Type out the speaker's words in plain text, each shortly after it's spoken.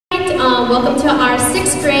Welcome to our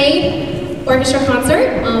 6th grade orchestra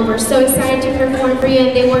concert. We're so excited to perform for you,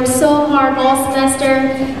 and they worked so hard all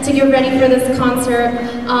semester to get ready for this concert.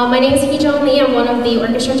 My name is Hee-Jong Lee. I'm one of the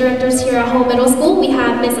orchestra directors here at Home Middle School. We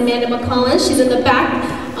have Miss Amanda McCullen. She's in the back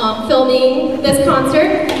filming this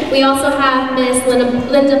concert. We also have Miss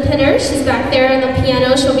Linda Pinner. She's back there on the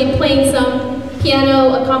piano. She'll be playing some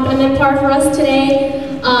piano accompaniment part for us today.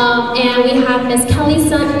 And we have Miss Kelly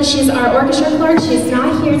Sutton. She's our orchestra clerk. She's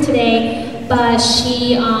not here today, but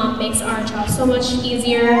she makes our job so much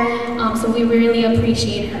easier, so we really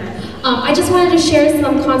appreciate her. I just wanted to share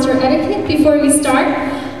some concert etiquette before we start.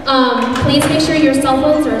 Please make sure your cell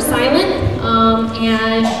phones are silent,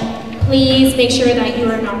 and please make sure that you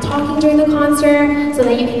are not talking during the concert so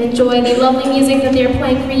that you can enjoy the lovely music that they're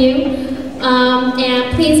playing for you.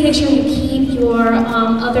 And please make sure you keep your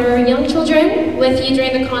other young children with you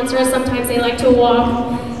during the concert. Sometimes they like to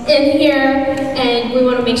walk in here, and we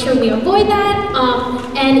want to make sure we avoid that.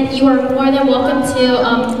 And you are more than welcome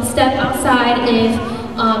to step outside if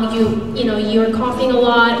you're coughing a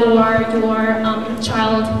lot or your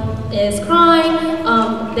child is crying.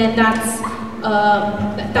 Then that's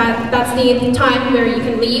the time where you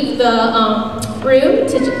can leave the room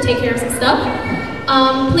to take care of some stuff.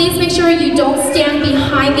 Please make sure you don't stand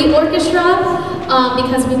behind the orchestra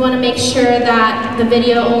because we want to make sure that the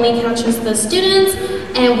video only captures the students,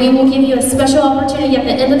 and we will give you a special opportunity at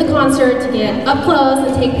the end of the concert to get up close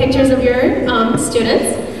and take pictures of your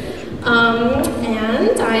students.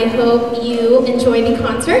 And I hope you enjoy the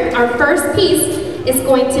concert. Our first piece is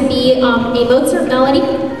going to be a Mozart melody,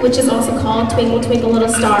 which is also called Twinkle Twinkle Little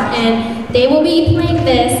Star, and they will be playing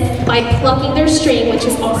this by plucking their string, which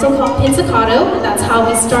is also called pizzicato. That's how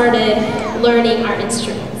we started learning our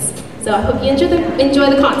instruments. So I hope you enjoy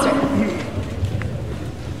the concert.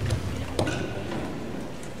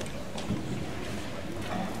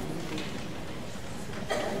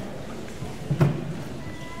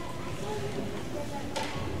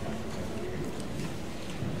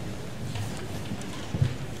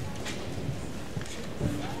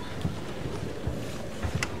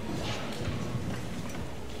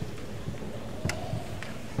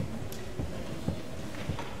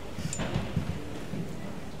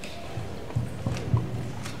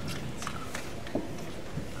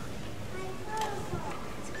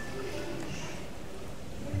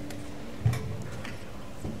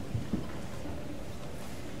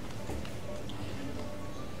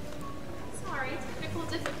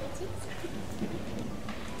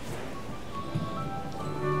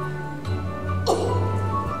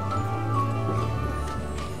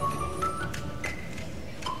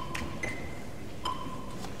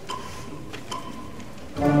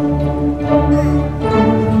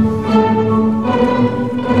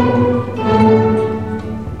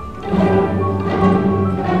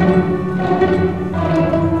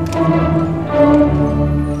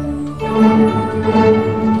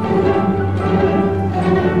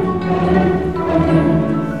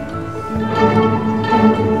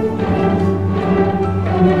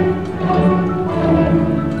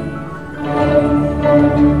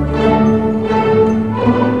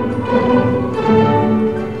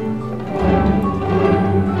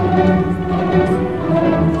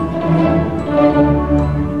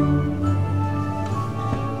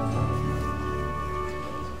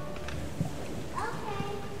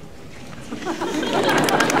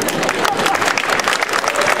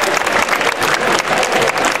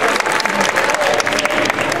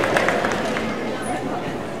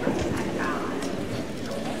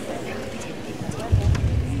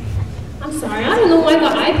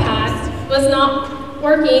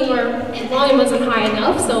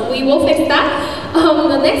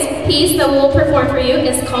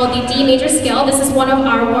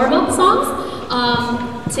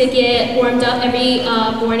 To get warmed up every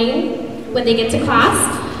morning when they get to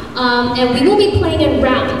class. And we will be playing in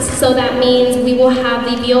rounds, so that means we will have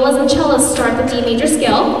the violas and cellos start the D major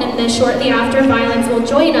scale, and then shortly after, violins will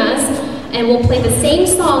join us, and we'll play the same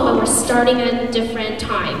song, but we're starting at different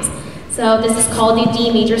times. So this is called the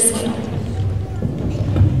D major scale.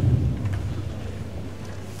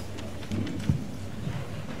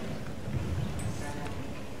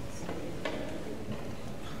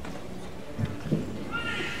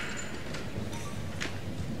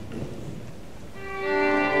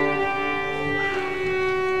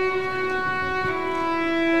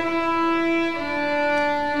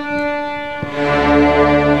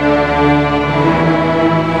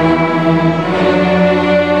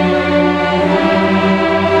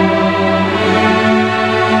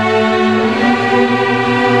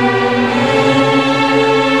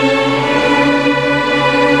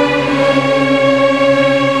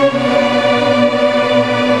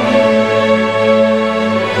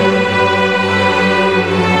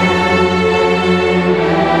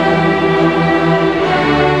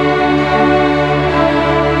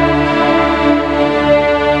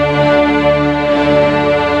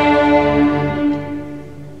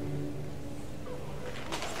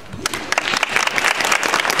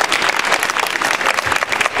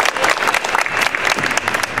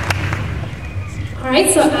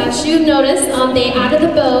 do notice they added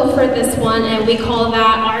the bow for this one, and we call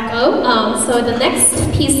that arco. So the next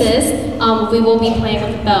pieces, we will be playing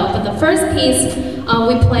with the bow. But the first piece,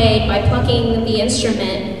 we played by plucking the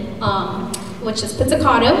instrument, which is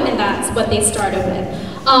pizzicato, and that's what they started with.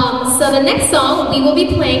 So the next song, we will be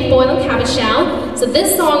playing Boiled Cabbage Shell. So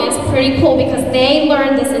this song is pretty cool because they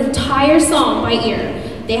learned this entire song by ear.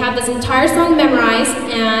 They have this entire song memorized,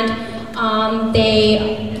 and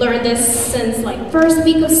they learned this since like first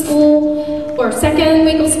week of school or second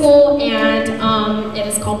week of school, and it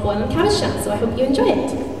is called Boiled Cabbage Shell. So I hope you enjoy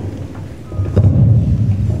it.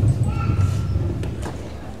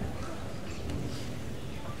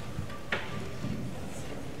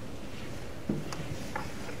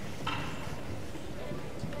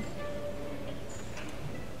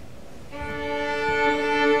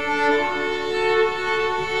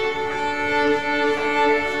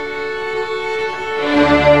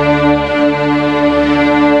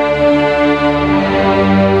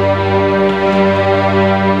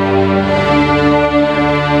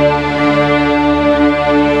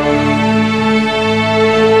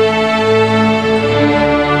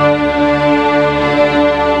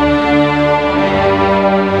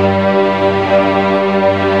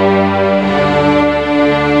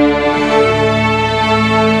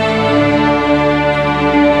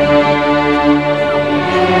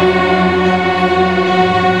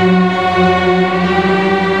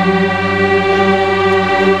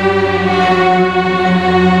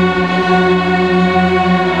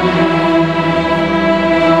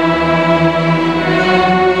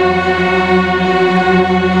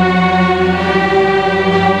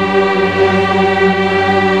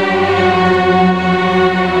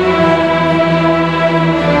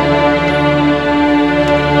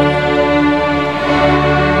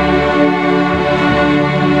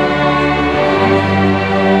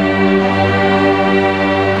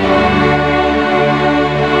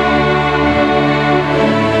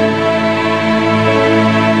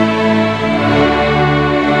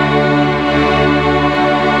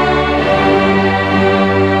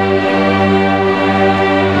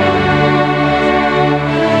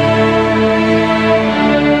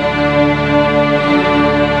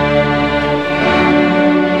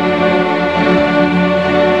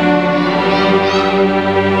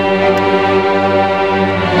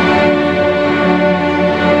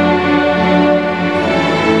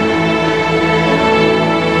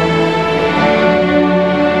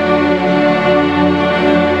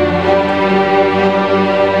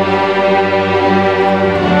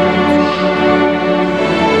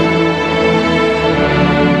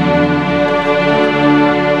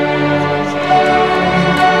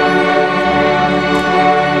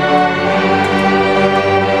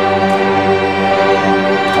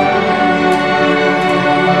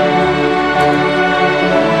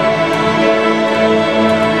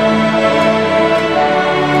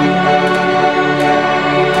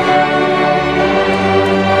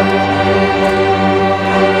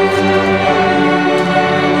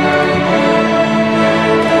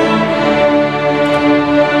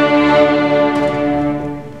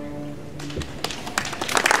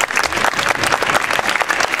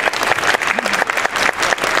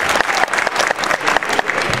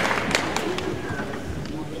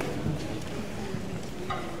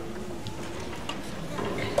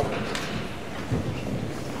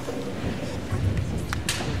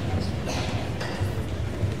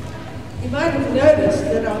 You might have noticed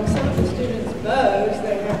that on some of the students' bows,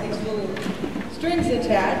 they have these little strings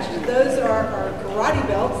attached. Those are our karate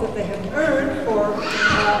belts that they have earned for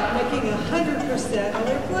making 100% on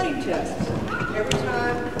their playing tests. Every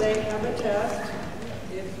time they have a test,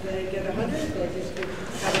 if they get 100, they just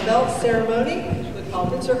have a belt ceremony with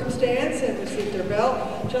pomp and circumstance and receive their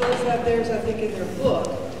belt. Cellos have theirs, I think, in their book.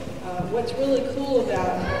 What's really cool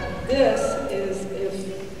about this is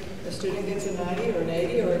if a student gets a 90 or an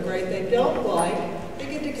 80 or a grade they don't like, they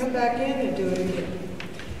get to come back in and do it again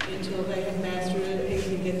until they have mastered it and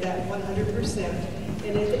can get that 100%.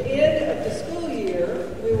 And at the end of the school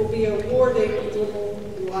year, we will be awarding little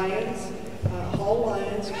lions, hall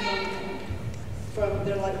lions from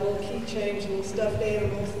they're like little keychains, little stuffed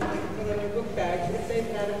animals, and they can put in their book bags if they've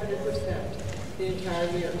had 100% the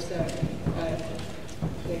entire year. So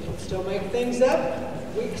they can still make things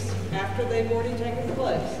up weeks after they've already taken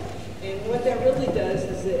place. And what that really does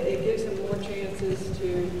is it gives them more chances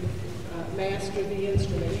to master the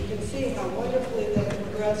instrument. You can see how wonderfully they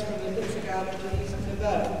progress from the pizzicato to using the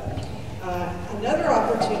bow. Another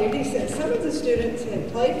opportunity, since some of the students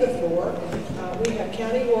had played before, we have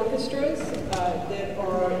county orchestras that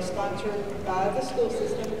are sponsored by the school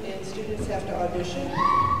system, and students have to audition.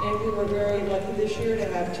 And we were very lucky this year to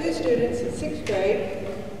have 2 students in 6th grade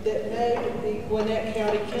that made the Gwinnett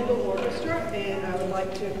County Kendall Orchestra, and I would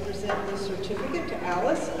like to present this certificate to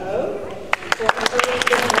Alice O. for her.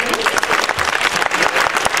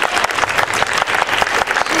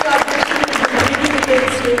 She auditioned as one of the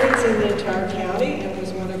students in the entire county and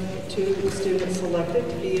was one of 2 students selected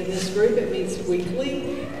to be in this group. It meets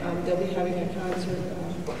weekly. They'll be having a concert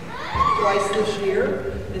twice this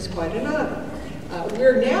year. It's quite an honor.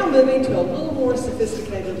 We're now moving to a little more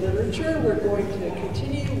sophisticated literature. We're going to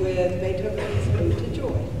continue with Beethoven's Ode to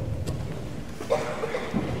Joy.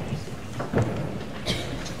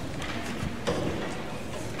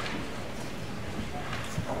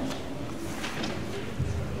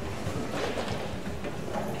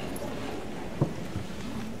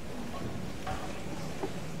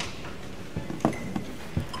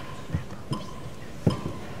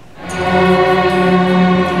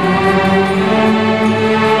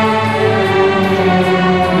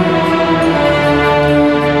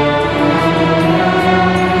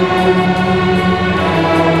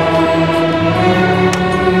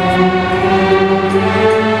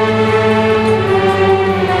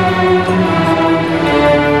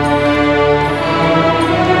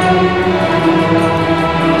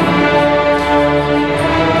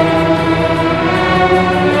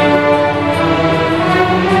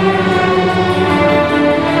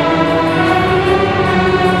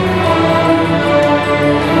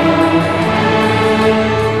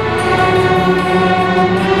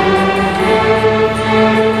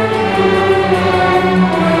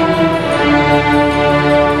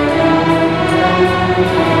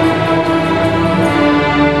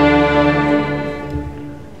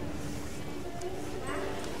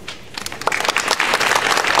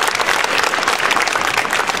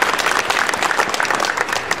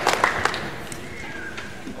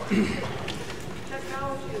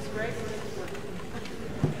 Technology is great when it's working.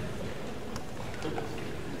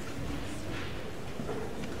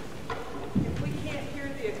 If we can't hear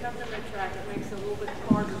the accompaniment track, it makes it a little bit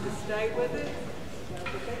harder to stay with it.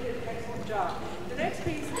 But they did an excellent job. The next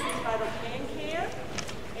piece is entitled Can Can,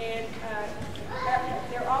 and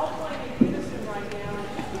they're all playing in unison right now. And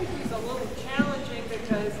this piece is a little challenging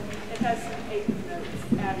because it has some 8 notes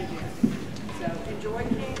added in. So enjoy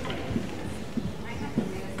Can Can.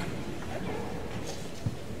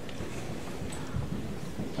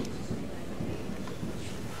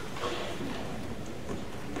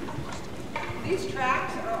 These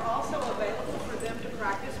tracks are also available for them to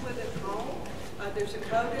practice with at home. There's a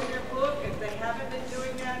code in their book. If they haven't been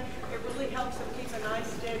doing that, it really helps them keep a nice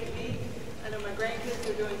steady beat. I know my grandkids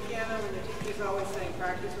are doing piano, and the teacher's always saying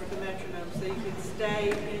practice with the metronome so you can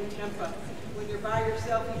stay in tempo. When you're by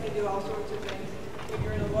yourself, you can do all sorts of things. When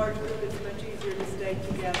you're in a large group, it's much easier to stay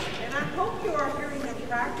together. And I hope you are hearing them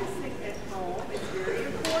practicing at home. It's very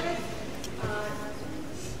important.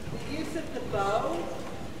 The use of the bow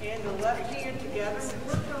and the left hand together. We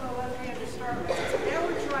worked on the left hand to start with. So now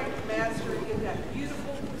we're trying to master and get that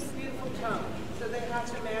beautiful, beautiful tone. So they have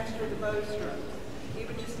to master the bow stroke.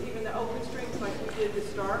 Even the open strings like we did to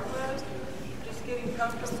start with, just getting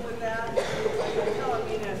comfortable with that.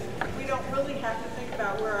 We don't really have to think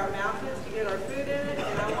about where our mouth is to get our food in it,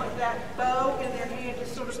 and I want that bow in their hand to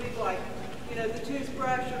sort of be like, the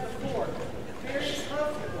toothbrush or the fork. It's very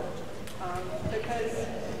comfortable because,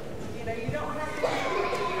 you don't have to do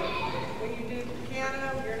what you do. When you do piano,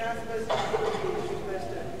 you're not supposed to do it. You're supposed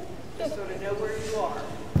to just sort of know where you are.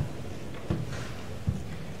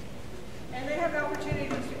 And they have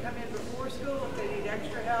opportunities to come in before school if they need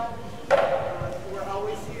extra help. We're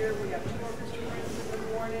always here. We have 2 orchestra groups in the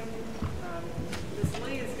morning. Ms.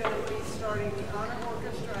 Lee is going to be starting the honor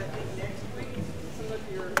orchestra, I think, next week. Some of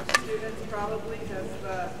your students probably have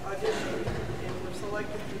auditioned and were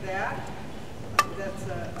selected for that. That's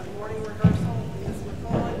a morning rehearsal. Ms.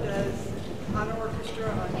 McCullen does honor orchestra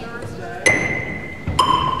on Thursday.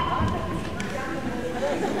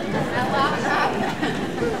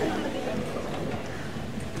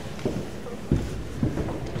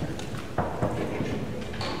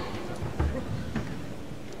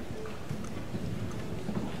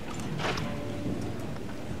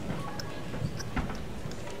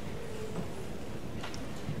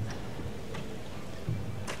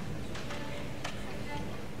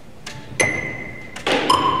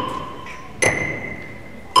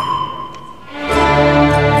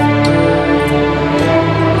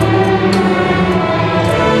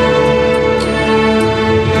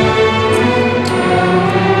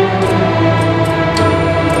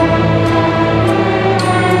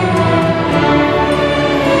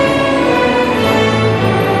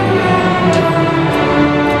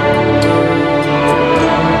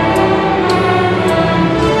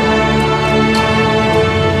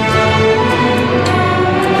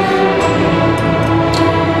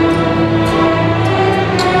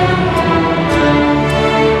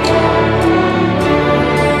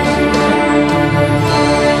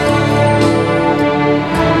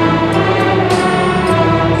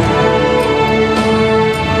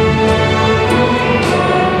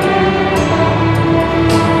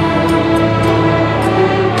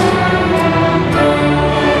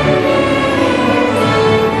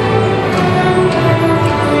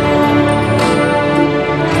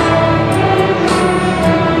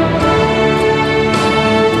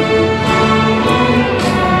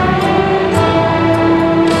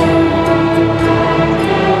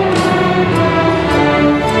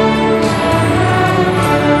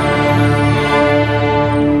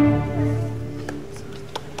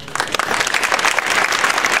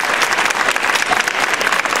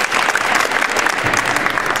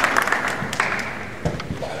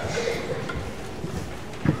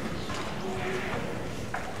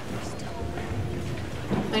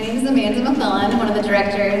 name is Amanda McClellan, one of the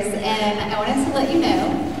directors, and I wanted to let you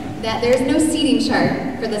know that there's no seating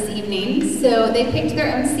chart for this evening, so they picked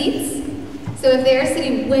their own seats. So if they're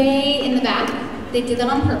sitting way in the back, they did that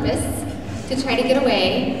on purpose to try to get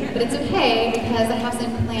away, but it's okay because I have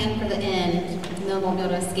something planned for the end, and they won't be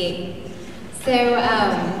able to escape. So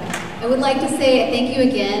I would like to say thank you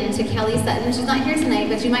again to Kelly Sutton. She's not here tonight,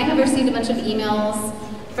 but you might have received a bunch of emails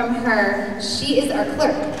from her. She is our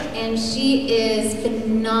clerk, and she is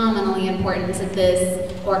phenomenally important to this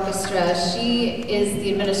orchestra. She is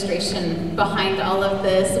the administration behind all of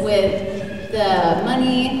this with the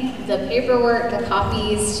money, the paperwork, the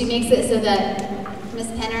copies. She makes it so that Miss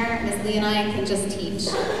Penner, Miss Lee, and I can just teach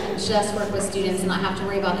and just work with students and not have to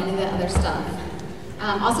worry about any of the other stuff.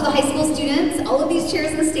 Also the high school students, all of these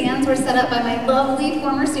chairs and stands were set up by my lovely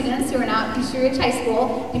former students who are now at Peachtree Ridge High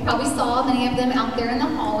School. You probably saw many of them out there in the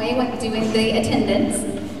hallway when doing the attendance.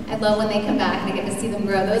 I love when they come back and I get to see them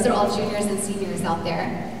grow. Those are all juniors and seniors out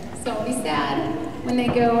there. So I'll be sad when they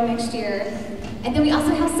go next year. And then we also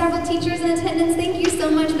have several teachers in attendance. Thank you so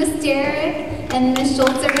much, Miss Derrick and Miss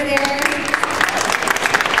Schultz over there.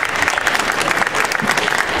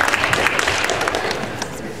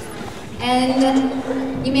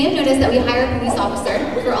 And you may have noticed that we hire a police officer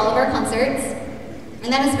for all of our concerts,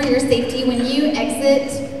 and that is for your safety. When you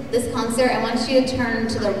exit this concert, I want you to turn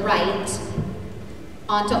to the right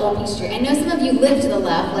onto Old Peachtree. I know some of you live to the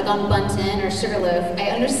left, like on Bunton or Sugarloaf.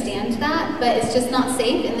 I understand that, but it's just not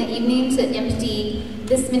safe in the evening to empty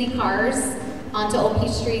this many cars onto Old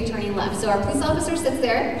Peachtree turning left. So our police officer sits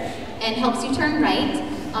there and helps you turn right.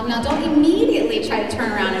 Now don't immediately try to turn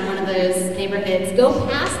around in one of those neighborhoods. Go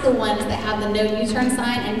past the ones that have the no U-turn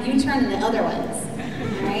sign and U-turn in the other ones,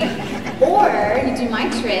 right? Or you do my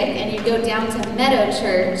trick and you go down to Meadow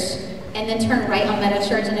Church and then turn right on Meadow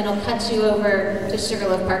Church and it'll cut you over to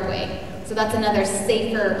Sugarloaf Parkway. So that's another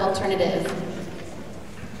safer alternative.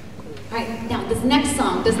 All right, now this next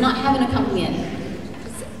song does not have an accompaniment,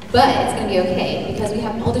 but it's gonna be okay because we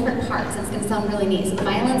have all different parts and it's gonna sound really neat. So the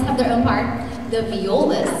violins have their own part. The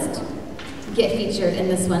violists get featured in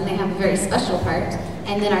this one. They have a very special part.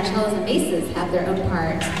 And then our cellos and basses have their own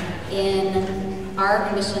part in our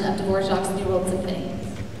rendition of Dvorak's New World Symphony.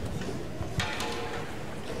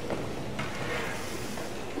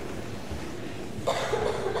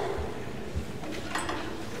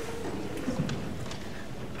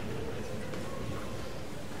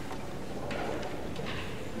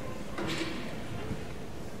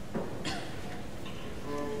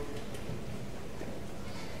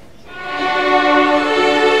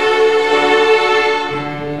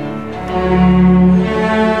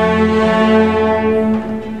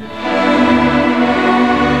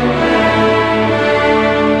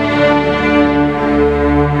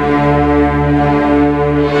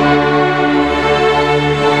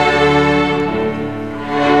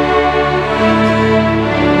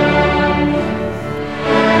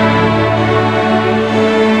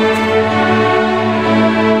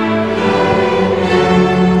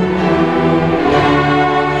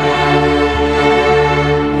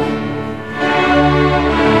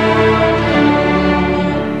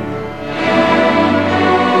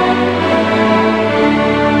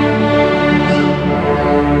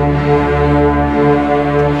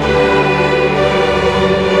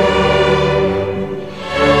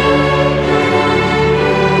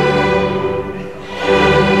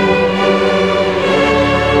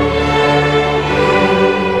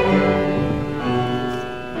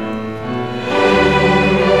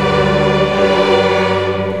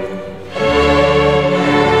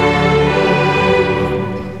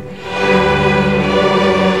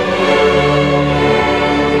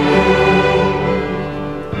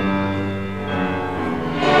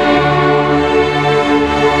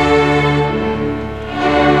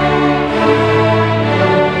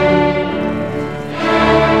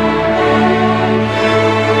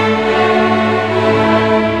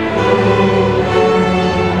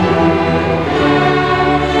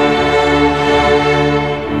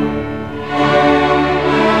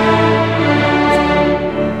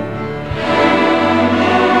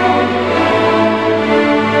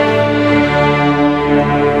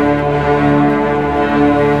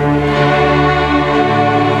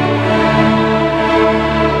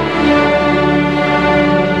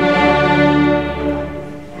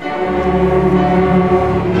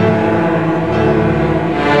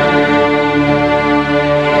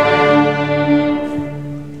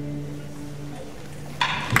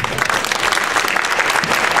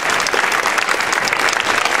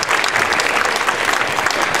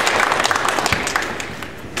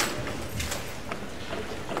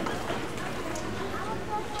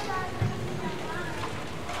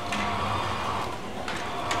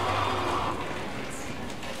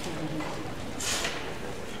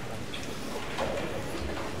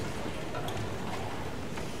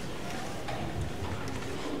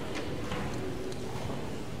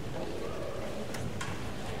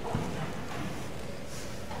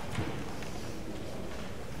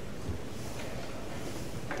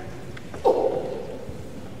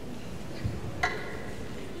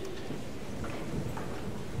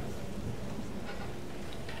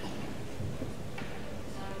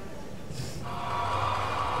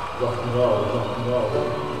 rock and roll, rock and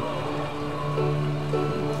roll.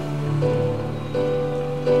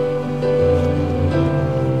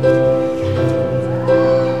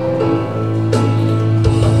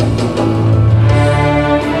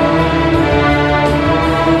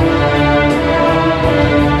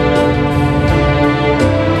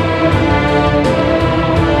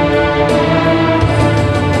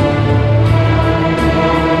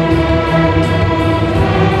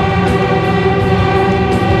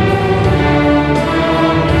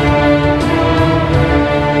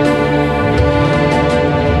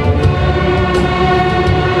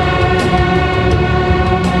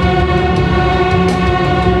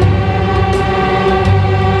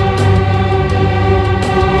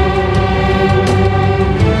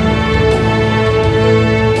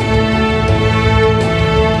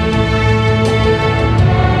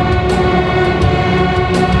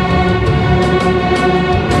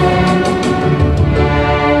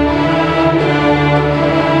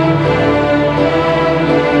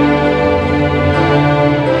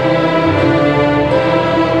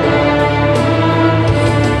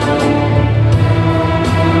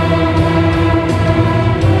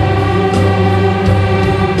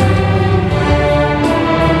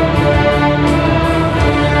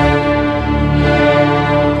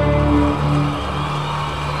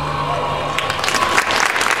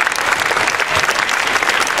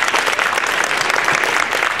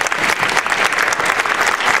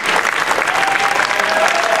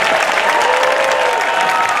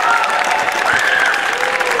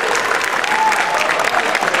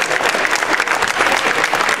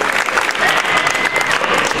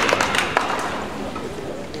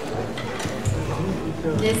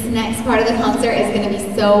 This next part of the concert is going to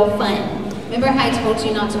be so fun. Remember how I told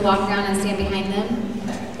you not to walk around and stand behind them?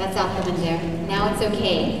 That's out the window. Now it's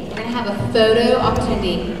okay. We're going to have a photo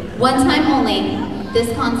opportunity. One time only,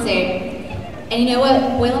 this concert. And you know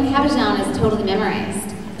what? Boiling Cabajaan is totally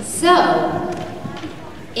memorized. So,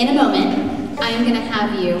 in a moment, I am going to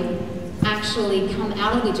have you actually come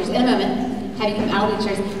out of the bleachers. In a moment, have you come out of the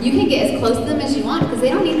bleachers. You can get as close to them as you want because they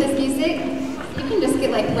don't need this music. You can just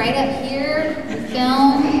get like right up here and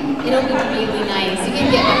film. It'll be really nice. You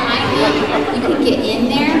can get behind them. You can get in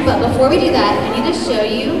there. But before we do that, I need to show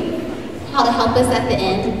you how to help us at the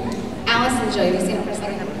end. Alice and Joey, will you stand up for a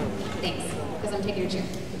second? Thanks, because I'm taking your chair.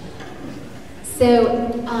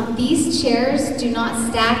 So these chairs do not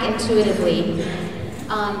stack intuitively.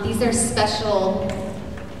 These are special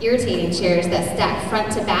irritating chairs that stack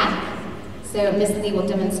front to back. So Miss Lee will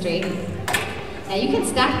demonstrate. Now you can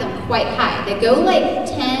stack them quite high. They go like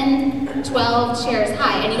 10, 12 chairs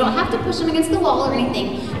high, and you don't have to push them against the wall or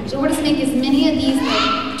anything. So we're just make as many of these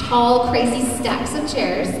like, tall, crazy stacks of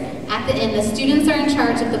chairs. At the end, the students are in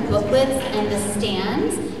charge of the booklets and the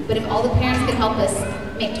stands, but if all the parents could help us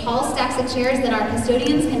make tall stacks of chairs, then our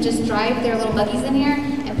custodians can just drive their little buggies in here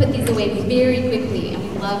and put these away very quickly, and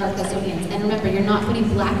we love our custodians. And remember, you're not putting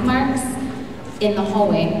black marks in the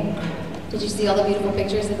hallway. Did you see all the beautiful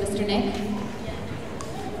pictures of Mr. Nick?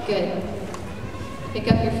 Good.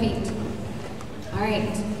 Pick up your feet. All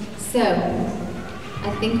right, so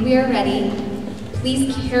I think we are ready.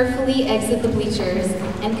 Please carefully exit the bleachers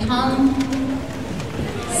and come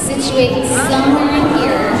situate somewhere in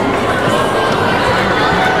here.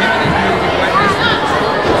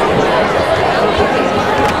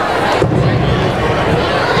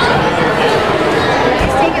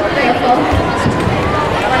 Take it careful.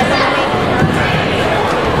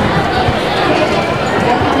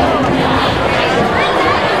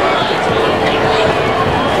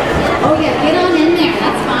 Oh yeah, get on in there,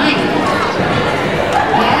 that's fine.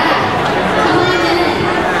 Yeah, come on in.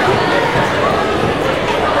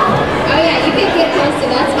 Oh yeah, you can get closer,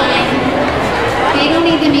 that's fine. They don't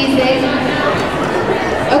need the music.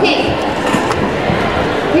 Okay,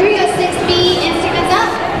 here we go, 6B, instruments up.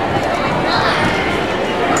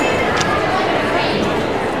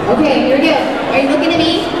 Okay, here we go. Are you looking at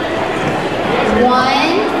me? 1,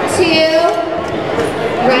 2,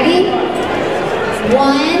 ready?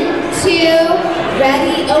 1, 2,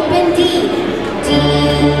 ready, open D. D.